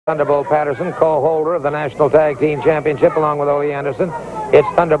Thunderbolt Patterson, co-holder of the National Tag Team Championship along with Ole Anderson. It's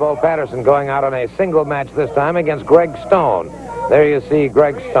Thunderbolt Patterson going out on a single match this time against Greg Stone. There you see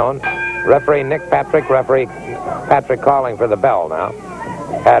Greg Stone. Referee Nick Patrick. Referee Patrick calling for the bell now.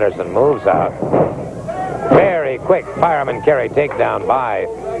 Patterson moves out. Very quick fireman carry takedown by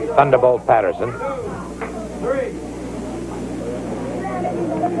Thunderbolt Patterson.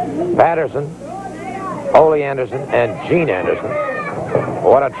 Patterson, Ole Anderson, and Gene Anderson.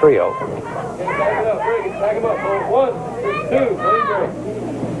 What a trio.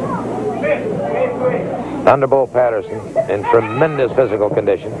 Thunderbolt Patterson in tremendous physical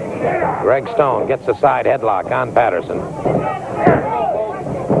condition. Greg Stone gets a side headlock on Patterson.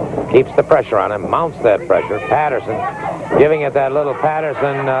 Keeps the pressure on him, mounts that pressure. Patterson giving it that little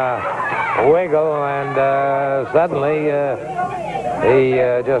Patterson wiggle, and suddenly he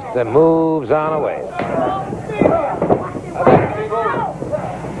just moves on away.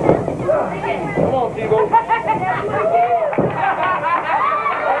 Come on, T-Bo.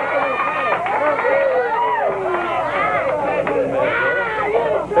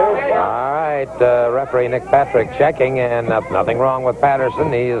 All right, referee Nick Patrick checking, and nothing wrong with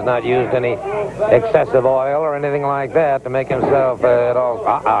Patterson. He has not used any excessive oil or anything like that to make himself at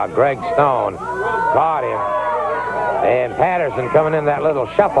all. Greg Stone caught him. And Patterson coming in that little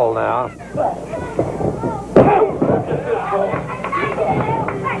shuffle now.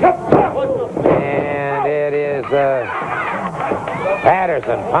 And it is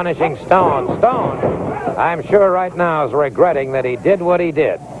Patterson punishing Stone. Stone, I'm sure right now, is regretting that he did what he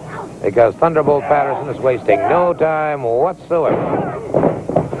did, because Thunderbolt Patterson is wasting no time whatsoever.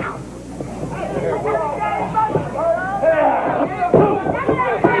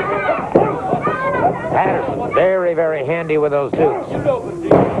 Patterson, very, very handy with those suits.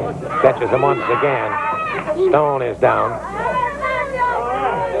 Catches him once again. Stone is down.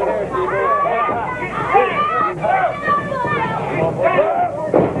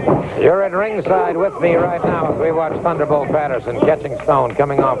 You're at ringside with me right now as we watch Thunderbolt Patterson catching Stone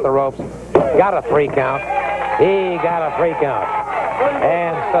coming off the ropes. Got a 3 count. He got a 3 count.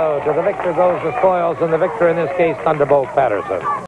 And so to the victor goes the spoils, and the victor in this case, Thunderbolt Patterson.